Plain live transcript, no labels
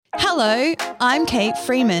Hello, I'm Kate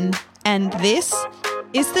Freeman, and this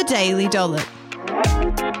is the Daily Dollop.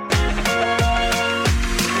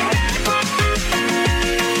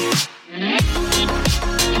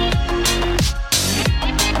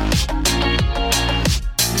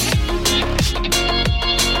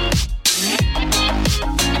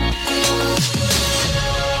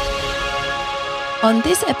 On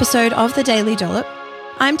this episode of the Daily Dollop,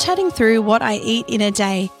 I'm chatting through what I eat in a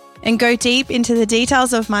day and go deep into the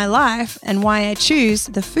details of my life and why I choose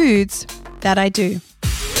the foods that I do.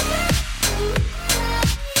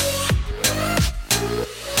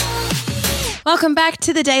 Welcome back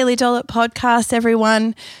to the Daily Dollop podcast,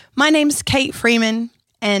 everyone. My name's Kate Freeman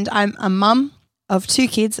and I'm a mum of 2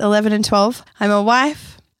 kids, 11 and 12. I'm a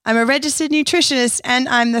wife. I'm a registered nutritionist and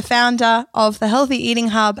I'm the founder of the Healthy Eating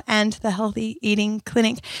Hub and the Healthy Eating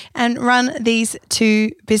Clinic and run these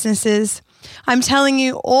 2 businesses. I'm telling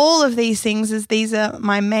you all of these things as these are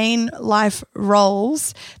my main life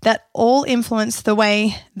roles that all influence the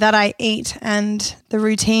way that I eat and the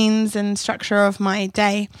routines and structure of my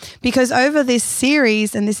day. Because over this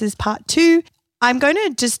series, and this is part 2, I'm going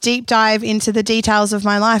to just deep dive into the details of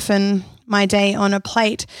my life and my day on a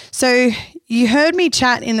plate. So you heard me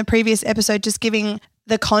chat in the previous episode, just giving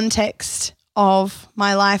the context of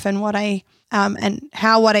my life and what I and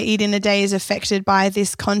how what I eat in a day is affected by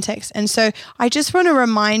this context. And so I just want to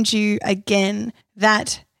remind you again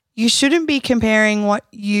that you shouldn't be comparing what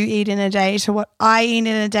you eat in a day to what I eat in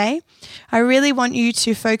a day. I really want you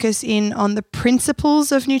to focus in on the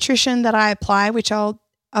principles of nutrition that I apply, which I'll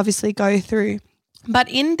obviously go through. But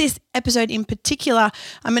in this episode in particular,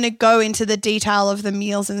 I'm going to go into the detail of the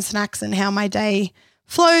meals and snacks and how my day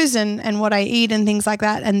flows and what I eat and things like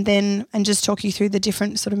that, and just talk you through the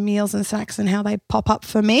different sort of meals and snacks and how they pop up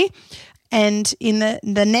for me. And in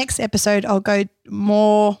the next episode, I'll go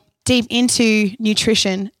more deep into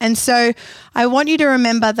nutrition. And so I want you to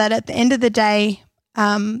remember that at the end of the day,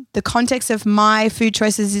 the context of my food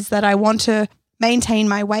choices is that I want to maintain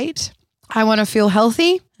my weight. I want to feel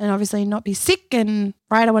healthy and obviously not be sick and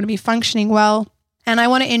I want to be functioning well. And I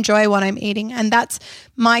want to enjoy what I'm eating. And that's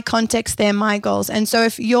my context. They're my goals. And so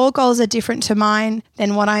if your goals are different to mine,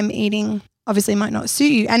 then what I'm eating obviously might not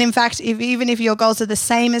suit you. And in fact, even if your goals are the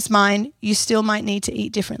same as mine, you still might need to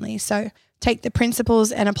eat differently. So take the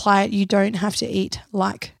principles and apply it. You don't have to eat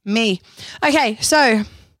like me. Okay, so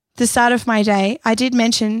the start of my day, I did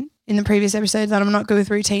mention in the previous episode that I'm not good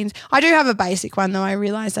with routines. I do have a basic one though, I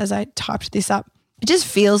realized as I typed this up. It just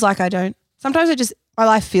feels like I don't. Sometimes my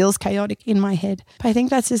life feels chaotic in my head, but I think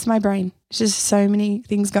that's just my brain. It's just so many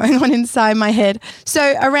things going on inside my head.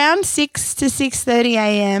 So around 6 to 6:30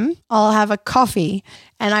 a.m., I'll have a coffee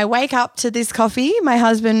and I wake up to this coffee. My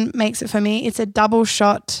husband makes it for me. It's a double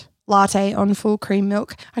shot latte on full cream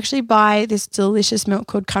milk. I actually buy this delicious milk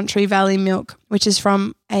called Country Valley Milk, which is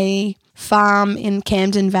from a farm in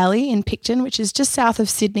Camden Valley in Picton, which is just south of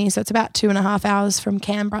Sydney. So it's about 2.5 hours from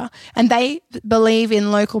Canberra. And they believe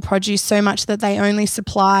in local produce so much that they only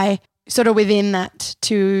supply sort of within that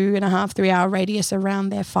 2.5, 3 hour radius around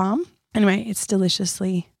their farm. Anyway, it's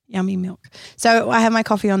deliciously yummy milk. So I have my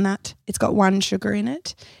coffee on that. It's got 1 sugar in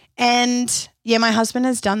it. And yeah, my husband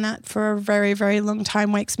has done that for a very, very long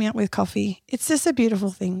time, wakes me up with coffee. It's just a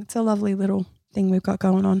beautiful thing. It's a lovely little thing we've got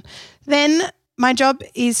going on. Then my job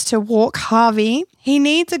is to walk Harvey. He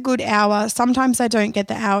needs a good hour. Sometimes I don't get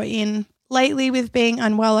the hour in. Lately with being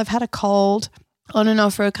unwell, I've had a cold on and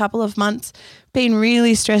off for a couple of months, been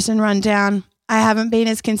really stressed and run down. I haven't been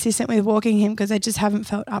as consistent with walking him because I just haven't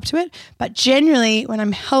felt up to it. But generally when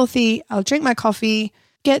I'm healthy, I'll drink my coffee,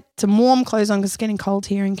 get some warm clothes on because it's getting cold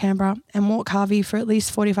here in Canberra, and walk Harvey for at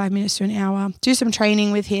least 45 minutes to an hour, do some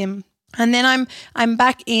training with him. And then I'm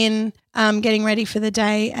back in getting ready for the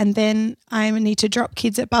day, and then I need to drop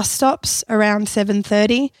kids at bus stops around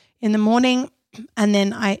 7:30 in the morning, and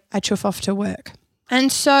then I chuff off to work.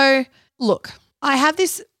 And so, look, I have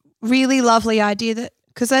this really lovely idea that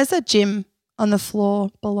because there's a gym on the floor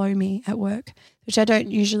below me at work, which I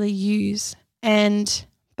don't usually use,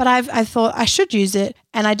 but I thought I should use it,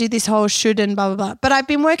 and I do this whole should and blah, blah, blah. But I've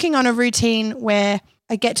been working on a routine where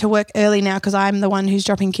I get to work early now because I'm the one who's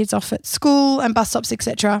dropping kids off at school and bus stops,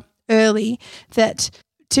 etc. early, that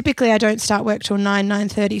typically I don't start work till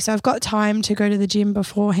 9:30. So I've got time to go to the gym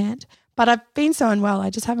beforehand. But I've been so unwell, I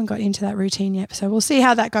just haven't got into that routine yet. So we'll see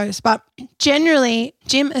how that goes. But generally,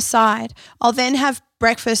 gym aside, I'll then have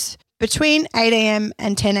breakfast between 8 a.m.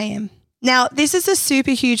 and 10 a.m. Now, this is a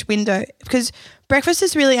super huge window because breakfast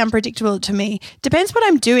is really unpredictable to me. Depends what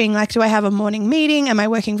I'm doing. Like, do I have a morning meeting? Am I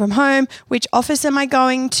working from home? Which office am I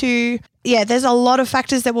going to? Yeah, there's a lot of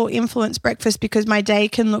factors that will influence breakfast because my day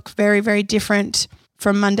can look very, very different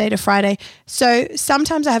from Monday to Friday. So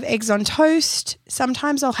sometimes I have eggs on toast.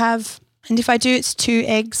 Sometimes I'll have, and if I do, it's 2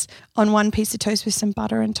 eggs on 1 piece of toast with some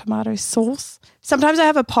butter and tomato sauce. Sometimes I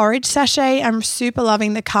have a porridge sachet. I'm super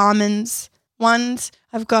loving the Carmen's ones.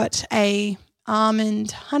 I've got a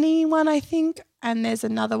almond honey one, I think, and there's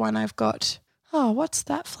another one I've got. Oh, what's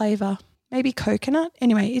that flavour? Maybe coconut?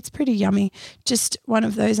 Anyway, it's pretty yummy. Just one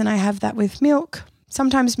of those, and I have that with milk.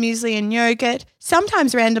 Sometimes muesli and yogurt.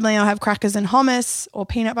 Sometimes randomly I'll have crackers and hummus or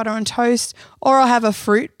peanut butter on toast, or I'll have a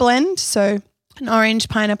fruit blend, so an orange,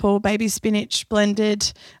 pineapple, baby spinach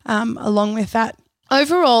blended along with that.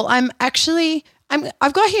 Overall, I've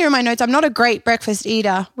got here in my notes, I'm not a great breakfast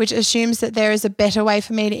eater, which assumes that there is a better way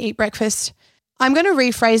for me to eat breakfast. I'm going to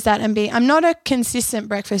rephrase that and I'm not a consistent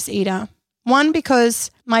breakfast eater. One, because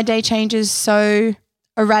my day changes so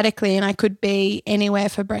erratically and I could be anywhere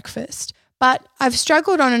for breakfast. But I've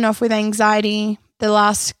struggled on and off with anxiety the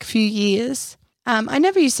last few years. I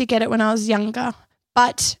never used to get it when I was younger,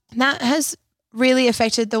 but that has really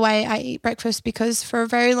affected the way I eat breakfast because for a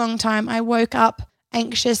very long time I woke up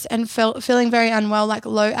anxious and feeling very unwell, like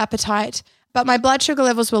low appetite. But my blood sugar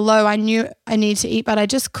levels were low. I knew I needed to eat, but I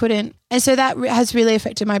just couldn't. And so that has really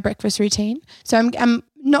affected my breakfast routine. So I'm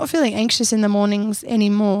not feeling anxious in the mornings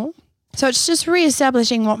anymore. So it's just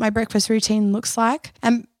reestablishing what my breakfast routine looks like.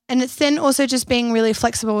 And it's then also just being really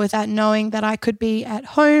flexible with that, knowing that I could be at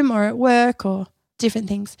home or at work or different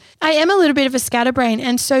things. I am a little bit of a scatterbrain,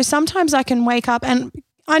 and so sometimes I can wake up, and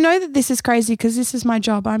I know that this is crazy because this is my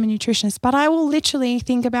job. I'm a nutritionist, but I will literally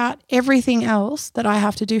think about everything else that I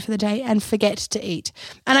have to do for the day and forget to eat.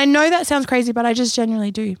 And I know that sounds crazy, but I just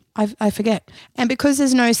genuinely do. I forget. And because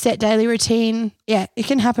there's no set daily routine, it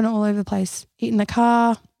can happen all over the place. Eat in the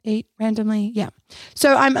car, eat randomly. Yeah.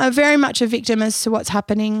 So I'm very much a victim as to what's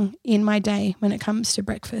happening in my day when it comes to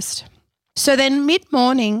breakfast. So then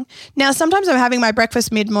mid-morning, now sometimes I'm having my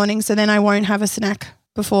breakfast mid-morning, so then I won't have a snack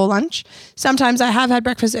before lunch. Sometimes I have had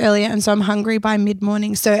breakfast earlier and so I'm hungry by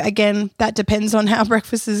mid-morning. So again, that depends on how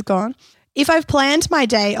breakfast has gone. If I've planned my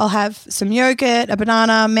day, I'll have some yogurt, a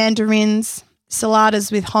banana, mandarins,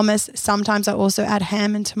 saladas with hummus. Sometimes I also add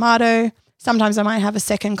ham and tomato. Sometimes I might have a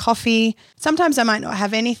second coffee. Sometimes I might not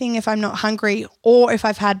have anything if I'm not hungry or if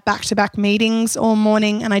I've had back-to-back meetings all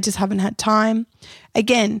morning and I just haven't had time.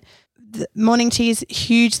 Again, the morning tea is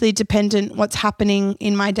hugely dependent what's happening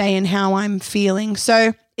in my day and how I'm feeling.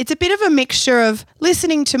 So it's a bit of a mixture of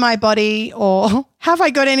listening to my body or have I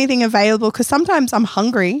got anything available, because sometimes I'm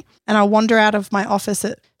hungry and I'll wander out of my office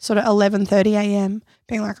at sort of 11:30 a.m.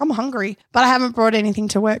 being like, I'm hungry, but I haven't brought anything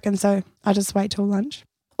to work, and so I just wait till lunch.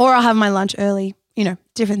 Or I'll have my lunch early,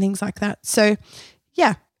 different things like that. So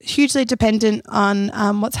yeah, hugely dependent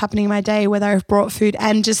on what's happening in my day, whether I've brought food,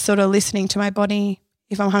 and just sort of listening to my body.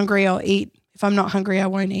 If I'm hungry, I'll eat. If I'm not hungry, I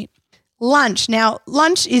won't eat. Lunch. Now,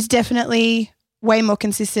 lunch is definitely way more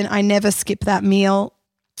consistent. I never skip that meal.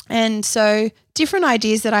 And so different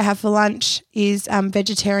ideas that I have for lunch is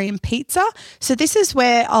vegetarian pizza. So this is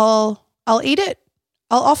where I'll eat it.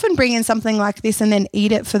 I'll often bring in something like this and then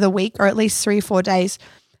eat it for the week, or at least 3-4 days.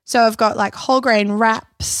 So I've got like whole grain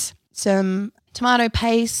wraps, some tomato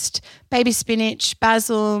paste, baby spinach,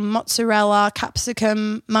 basil, mozzarella,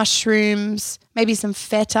 capsicum, mushrooms, maybe some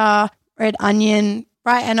feta, red onion,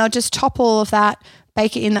 right? And I'll just top all of that,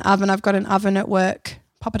 bake it in the oven. I've got an oven at work,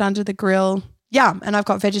 pop it under the grill. Yum. And I've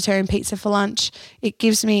got vegetarian pizza for lunch. I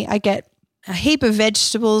get a heap of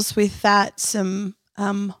vegetables with that, some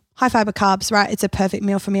high fiber carbs, right? It's a perfect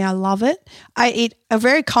meal for me. I love it. A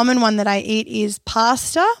very common one that I eat is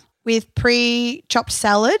pasta with pre-chopped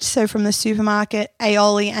salad, so from the supermarket,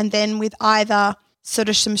 aioli, and then with either sort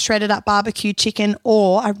of some shredded up barbecue chicken,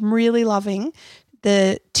 or I'm really loving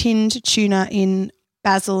the tinned tuna in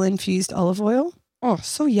basil-infused olive oil. Oh,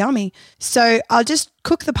 so yummy. So I'll just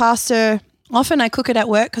cook the pasta. Often I cook it at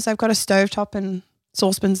work because I've got a stovetop and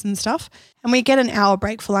saucepans and stuff, and we get an hour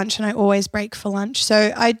break for lunch, and I always break for lunch.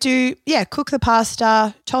 So I do, cook the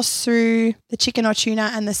pasta, toss through the chicken or tuna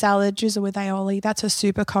and the salad, drizzle with aioli. That's a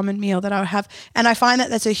super common meal that I would have, and I find that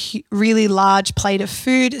that's a really large plate of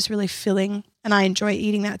food. It's really filling, and I enjoy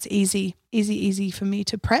eating that. It's easy for me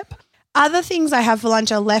to prep. Other things I have for lunch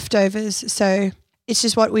are leftovers, so it's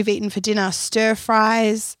just what we've eaten for dinner. Stir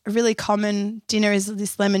fries, a really common dinner is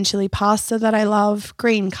this lemon chili pasta that I love,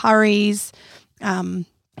 green curries,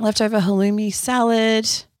 leftover halloumi salad.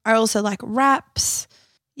 I also like wraps.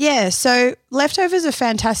 Yeah, so leftovers are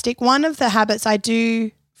fantastic. One of the habits I do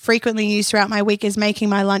frequently use throughout my week is making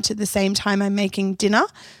my lunch at the same time I'm making dinner.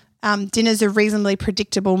 Dinner's a reasonably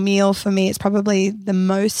predictable meal for me. It's probably the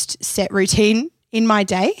most set routine in my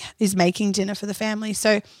day is making dinner for the family.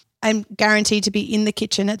 So I'm guaranteed to be in the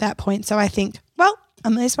kitchen at that point. So I think, well, I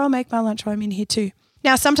may as well make my lunch while I'm in here too.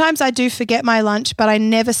 Now, sometimes I do forget my lunch, but I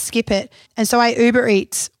never skip it. And so I Uber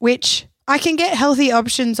Eats, which I can get healthy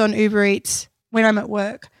options on Uber Eats when I'm at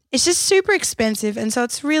work. It's just super expensive, and so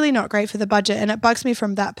it's really not great for the budget, and it bugs me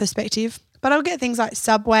from that perspective. But I'll get things like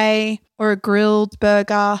Subway or a grilled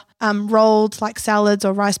burger, rolled like salads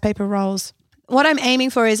or rice paper rolls. What I'm aiming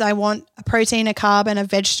for is I want a protein, a carb, and a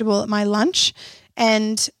vegetable at my lunch,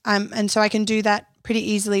 and so I can do that pretty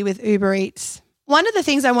easily with Uber Eats. One of the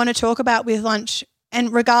things I want to talk about with lunch,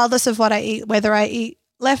 and regardless of what I eat, whether I eat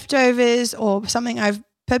leftovers or something I've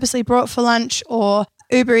purposely brought for lunch or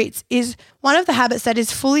Uber Eats, is one of the habits that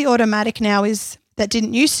is fully automatic now is that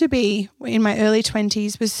didn't used to be in my early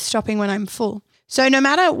 20s was stopping when I'm full. So no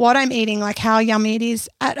matter what I'm eating, like how yummy it is,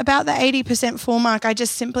 at about the 80% full mark, I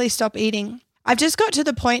just simply stop eating. I've just got to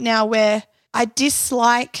the point now where I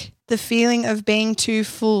dislike the feeling of being too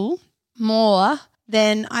full more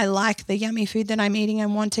than I like the yummy food that I'm eating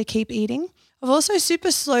and want to keep eating. I've also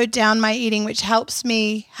super slowed down my eating, which helps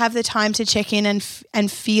me have the time to check in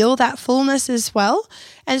and feel that fullness as well.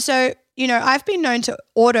 And so, I've been known to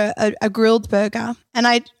order a grilled burger, and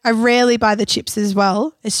I rarely buy the chips as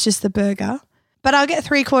well. It's just the burger. But I'll get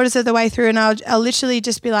 3/4 of the way through and I'll literally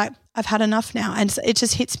just be like, I've had enough now. And it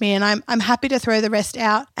just hits me, and I'm happy to throw the rest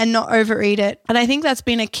out and not overeat it. And I think that's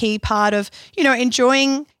been a key part of,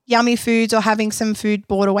 enjoying yummy foods or having some food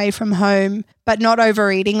brought away from home, but not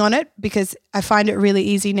overeating on it, because I find it really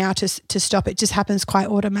easy now to stop. It just happens quite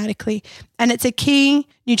automatically. And it's a key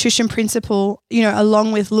nutrition principle,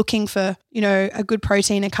 along with looking for, a good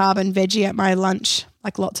protein, a carb and veggie at my lunch,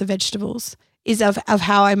 like lots of vegetables, is of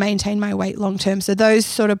how I maintain my weight long term. So those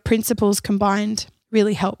sort of principles combined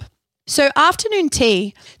really help. So afternoon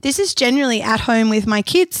tea, this is generally at home with my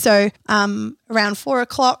kids. So around 4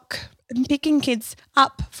 o'clock, I'm picking kids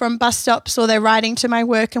up from bus stops or they're riding to my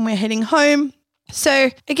work and we're heading home.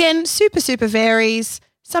 So again, super varies.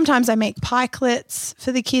 Sometimes I make pikelets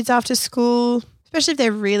for the kids after school, especially if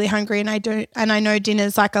they're really hungry and I know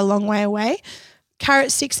dinner's like a long way away.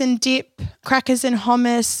 Carrot sticks and dip, crackers and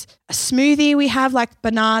hummus, a smoothie we have like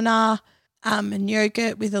banana and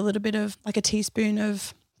yogurt with a little bit of like a teaspoon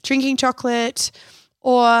of drinking chocolate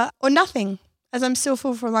or nothing, as I'm still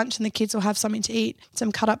full for lunch and the kids will have something to eat,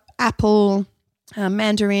 some cut up apple,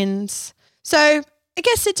 mandarins. So I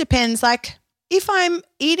guess it depends. Like if I'm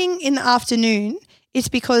eating in the afternoon, it's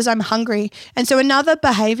because I'm hungry. And so another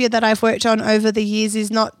behavior that I've worked on over the years is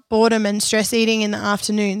not boredom and stress eating in the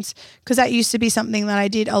afternoons, because that used to be something that I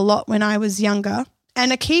did a lot when I was younger.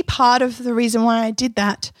 And a key part of the reason why I did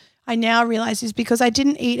that, I now realize, is because I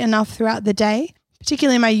didn't eat enough throughout the day.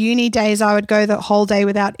 Particularly in my uni days, I would go the whole day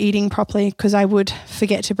without eating properly because I would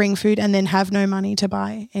forget to bring food and then have no money to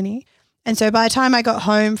buy any. And so by the time I got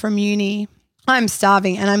home from uni, I'm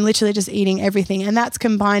starving and I'm literally just eating everything. And that's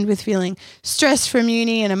combined with feeling stressed from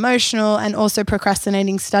uni and emotional and also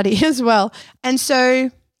procrastinating study as well. And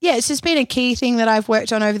so, yeah, it's just been a key thing that I've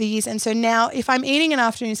worked on over the years. And so now if I'm eating an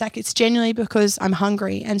afternoon snack, it's genuinely because I'm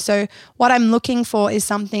hungry. And so what I'm looking for is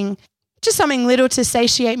something little to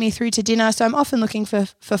satiate me through to dinner. So I'm often looking for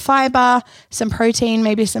fiber, some protein,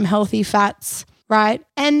 maybe some healthy fats, right?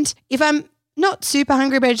 And if I'm not super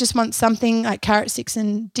hungry, but I just want something like carrot sticks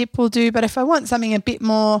and dip will do. But if I want something a bit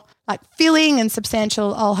more like filling and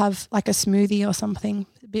substantial, I'll have like a smoothie or something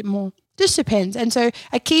a bit more. Just depends. And so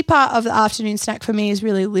a key part of the afternoon snack for me is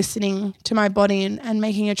really listening to my body and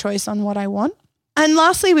making a choice on what I want. And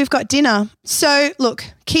lastly, we've got dinner. So look,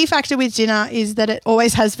 key factor with dinner is that it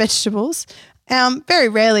always has vegetables. Very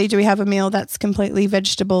rarely do we have a meal that's completely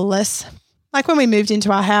vegetable-less. Like when we moved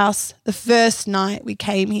into our house, the first night we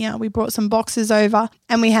came here, we brought some boxes over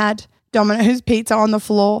and we had Domino's pizza on the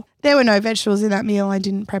floor. There were no vegetables in that meal. I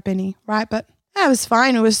didn't prep any, right? But that was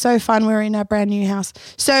fine. It was so fun. We were in our brand new house.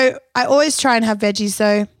 So I always try and have veggies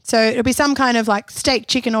though. So it'll be some kind of like steak,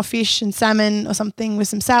 chicken or fish and salmon or something with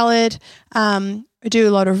some salad. I do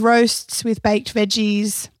a lot of roasts with baked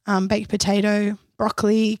veggies, baked potato,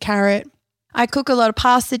 broccoli, carrot. I cook a lot of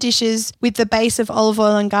pasta dishes with the base of olive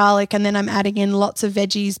oil and garlic, and then I'm adding in lots of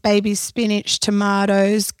veggies, baby spinach,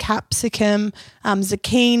 tomatoes, capsicum,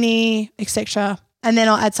 zucchini, etc. And then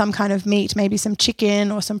I'll add some kind of meat, maybe some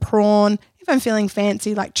chicken or some prawn, if I'm feeling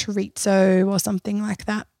fancy like chorizo or something like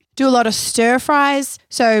that. Do a lot of stir fries,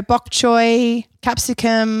 so bok choy,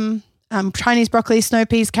 capsicum, Chinese broccoli, snow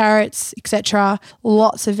peas, carrots, etc.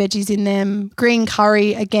 Lots of veggies in them. Green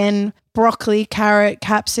curry, again, broccoli, carrot,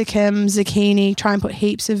 capsicum, zucchini. Try and put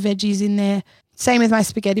heaps of veggies in there. Same with my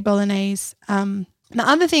spaghetti bolognese. The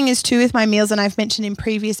other thing is too with my meals, and I've mentioned in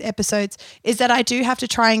previous episodes, is that I do have to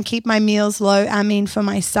try and keep my meals low amine for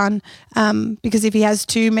my son because if he has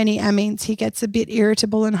too many amines, he gets a bit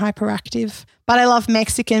irritable and hyperactive. But I love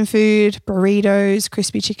Mexican food, burritos,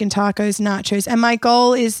 crispy chicken tacos, nachos, and my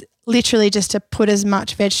goal is literally just to put as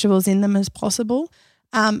much vegetables in them as possible.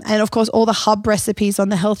 And of course, all the Hub recipes on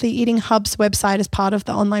the Healthy Eating Hub's website as part of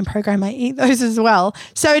the online program, I eat those as well.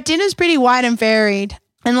 So dinner's pretty wide and varied.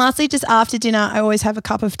 And lastly, just after dinner, I always have a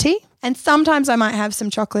cup of tea. And sometimes I might have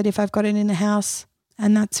some chocolate if I've got it in the house.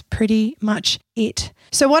 And that's pretty much it.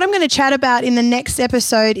 So what I'm going to chat about in the next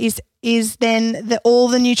episode is then all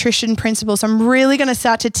the nutrition principles. I'm really going to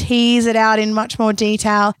start to tease it out in much more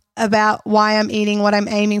detail about why I'm eating, what I'm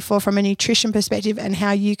aiming for from a nutrition perspective, and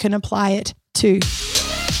how you can apply it too.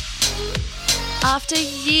 After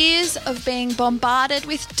years of being bombarded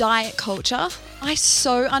with diet culture, I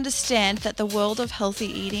so understand that the world of healthy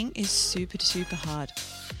eating is super, super hard.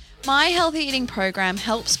 My healthy eating program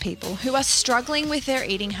helps people who are struggling with their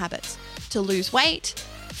eating habits to lose weight,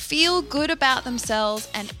 feel good about themselves,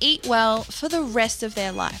 and eat well for the rest of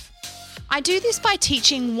their life. I do this by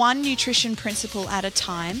teaching one nutrition principle at a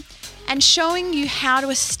time and showing you how to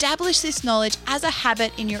establish this knowledge as a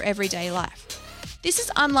habit in your everyday life. This is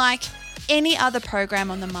unlike any other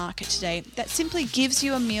program on the market today that simply gives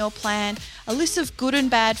you a meal plan, a list of good and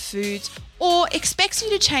bad foods, or expects you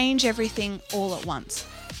to change everything all at once.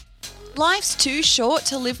 Life's too short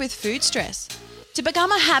to live with food stress. To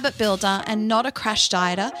become a habit builder and not a crash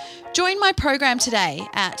dieter, join my program today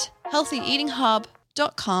at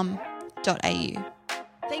healthyeatinghub.com.au.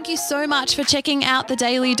 Thank you so much for checking out the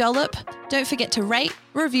Daily Dollop. Don't forget to rate,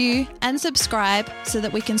 review, and subscribe so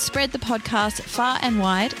that we can spread the podcast far and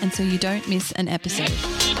wide and so you don't miss an episode.